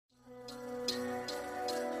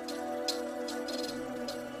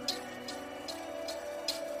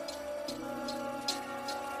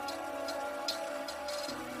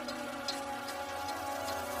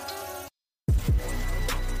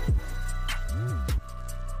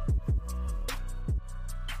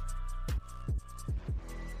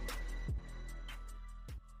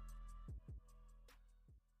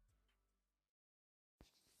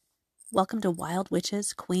Welcome to Wild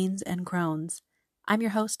Witches, Queens, and Crones. I'm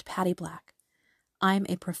your host, Patty Black. I'm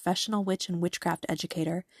a professional witch and witchcraft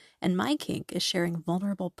educator, and my kink is sharing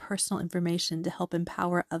vulnerable personal information to help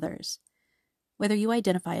empower others. Whether you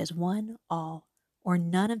identify as one, all, or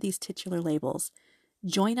none of these titular labels,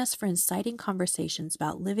 join us for inciting conversations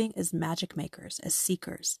about living as magic makers, as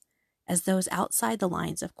seekers, as those outside the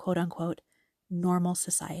lines of quote-unquote normal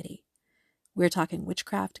society. We're talking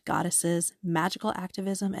witchcraft, goddesses, magical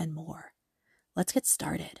activism, and more. Let's get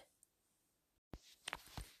started.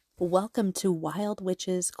 Welcome to Wild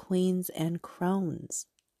Witches, Queens, and Crones.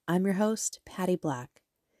 I'm your host, Patty Black.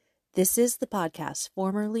 This is the podcast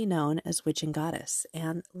formerly known as Witch and Goddess,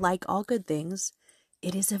 and like all good things,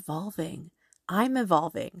 it is evolving. I'm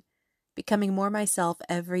evolving, becoming more myself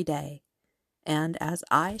every day. And as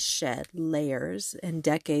I shed layers and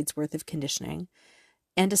decades worth of conditioning,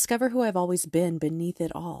 and discover who I've always been beneath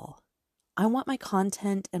it all, I want my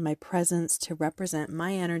content and my presence to represent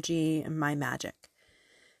my energy and my magic.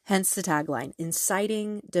 Hence the tagline,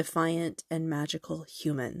 inciting, defiant, and magical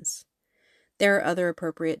humans. There are other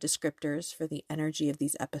appropriate descriptors for the energy of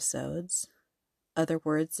these episodes, other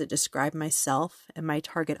words that describe myself and my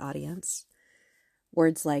target audience.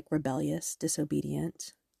 Words like rebellious,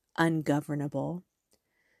 disobedient, ungovernable.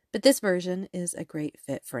 But this version is a great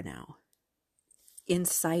fit for now.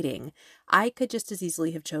 Inciting. I could just as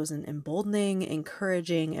easily have chosen emboldening,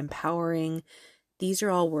 encouraging, empowering. These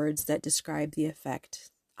are all words that describe the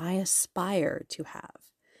effect I aspire to have,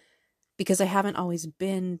 because I haven't always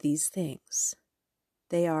been these things.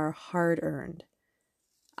 They are hard-earned.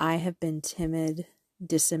 I have been timid,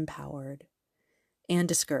 disempowered, and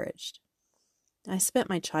discouraged. I spent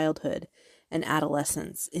my childhood and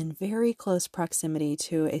adolescence in very close proximity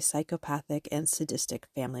to a psychopathic and sadistic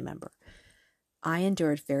family member. I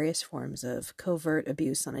endured various forms of covert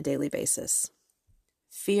abuse on a daily basis.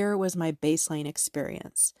 Fear was my baseline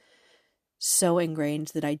experience, so ingrained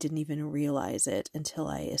that I didn't even realize it until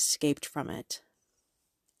I escaped from it.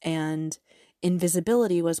 And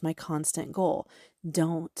invisibility was my constant goal.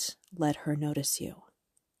 Don't let her notice you.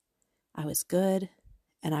 I was good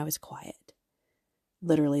and I was quiet.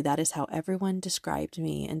 Literally, that is how everyone described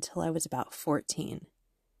me until I was about 14.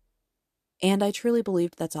 And I truly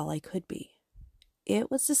believed that's all I could be.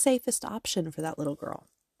 It was the safest option for that little girl.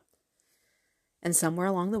 And somewhere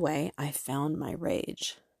along the way, I found my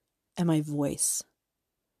rage and my voice.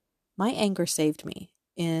 My anger saved me,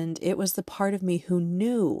 and it was the part of me who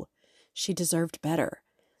knew she deserved better.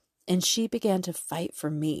 And she began to fight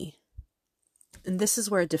for me. And this is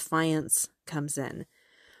where defiance comes in.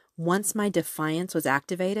 Once my defiance was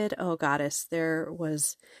activated, oh goddess, there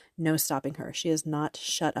was no stopping her. She has not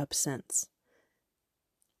shut up since.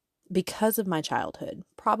 Because of my childhood,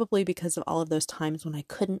 probably because of all of those times when I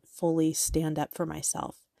couldn't fully stand up for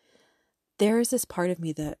myself, there is this part of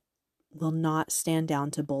me that will not stand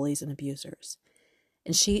down to bullies and abusers.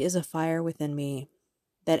 And she is a fire within me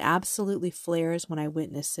that absolutely flares when I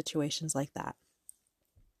witness situations like that,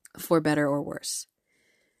 for better or worse.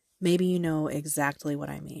 Maybe you know exactly what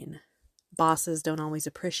I mean. Bosses don't always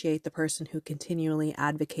appreciate the person who continually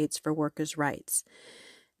advocates for workers' rights.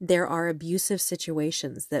 There are abusive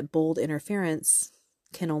situations that bold interference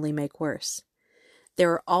can only make worse.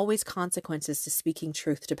 There are always consequences to speaking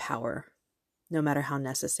truth to power, no matter how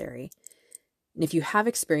necessary. And if you have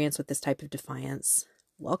experience with this type of defiance,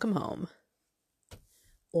 welcome home.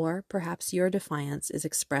 Or perhaps your defiance is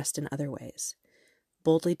expressed in other ways.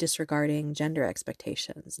 Boldly disregarding gender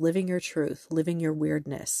expectations, living your truth, living your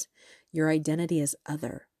weirdness, your identity as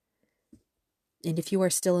other. And if you are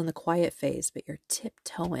still in the quiet phase, but you're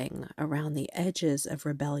tiptoeing around the edges of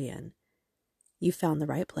rebellion, you found the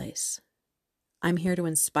right place. I'm here to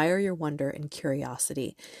inspire your wonder and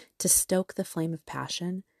curiosity, to stoke the flame of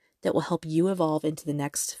passion that will help you evolve into the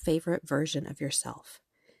next favorite version of yourself.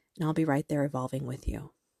 And I'll be right there evolving with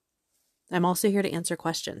you. I'm also here to answer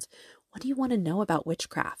questions. What do you want to know about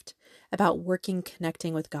witchcraft? About working,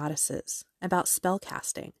 connecting with goddesses? About spell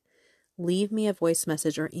casting? Leave me a voice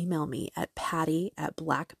message or email me at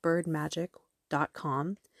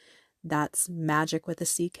patty@blackbirdmagic.com. That's magic with a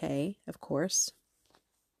CK, of course.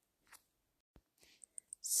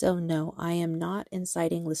 So no, I am not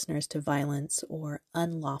inciting listeners to violence or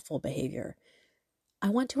unlawful behavior. I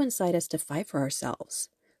want to incite us to fight for ourselves,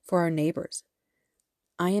 for our neighbors.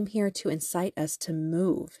 I am here to incite us to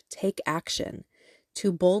move, take action,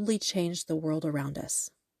 to boldly change the world around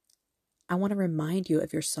us. I want to remind you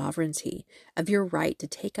of your sovereignty, of your right to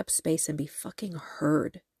take up space and be fucking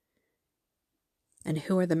heard. And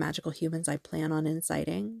who are the magical humans I plan on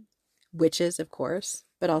inciting? Witches, of course,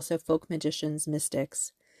 but also folk magicians,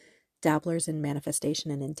 mystics, dabblers in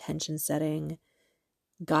manifestation and intention setting,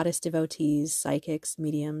 goddess devotees, psychics,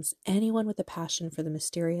 mediums, anyone with a passion for the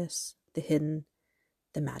mysterious, the hidden,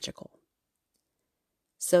 the magical.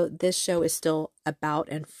 So this show is still about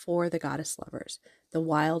and for the goddess lovers, the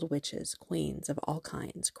wild witches, queens of all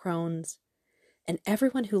kinds, crones, and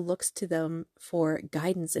everyone who looks to them for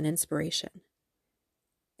guidance and inspiration.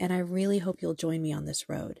 And I really hope you'll join me on this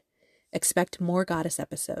road. Expect more goddess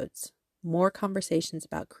episodes, more conversations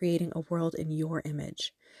about creating a world in your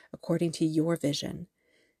image, according to your vision.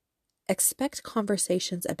 Expect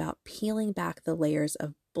conversations about peeling back the layers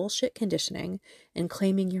of bullshit conditioning and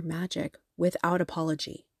claiming your magic without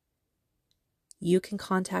apology. You can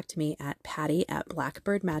contact me at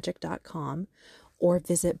patty@blackbirdmagic.com or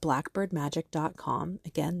visit blackbirdmagic.com.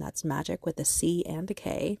 Again, that's magic with a C and a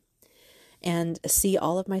K. And see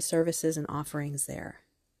all of my services and offerings there.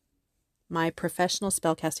 My professional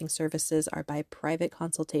spellcasting services are by private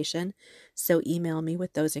consultation, so email me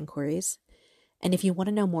with those inquiries. And if you want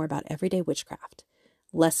to know more about everyday witchcraft,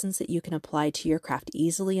 lessons that you can apply to your craft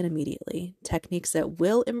easily and immediately, techniques that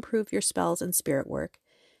will improve your spells and spirit work,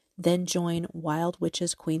 then join Wild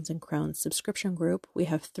Witches, Queens, and Crones subscription group. We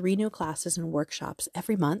have 3 new classes and workshops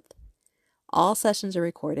every month. All sessions are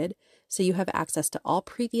recorded, so you have access to all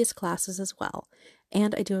previous classes as well.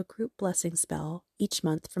 And I do a group blessing spell each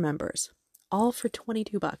month for members, all for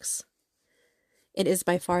 $22. It is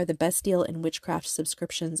by far the best deal in witchcraft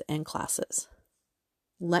subscriptions and classes.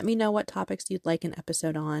 Let me know what topics you'd like an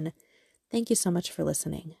episode on. Thank you so much for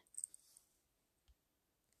listening.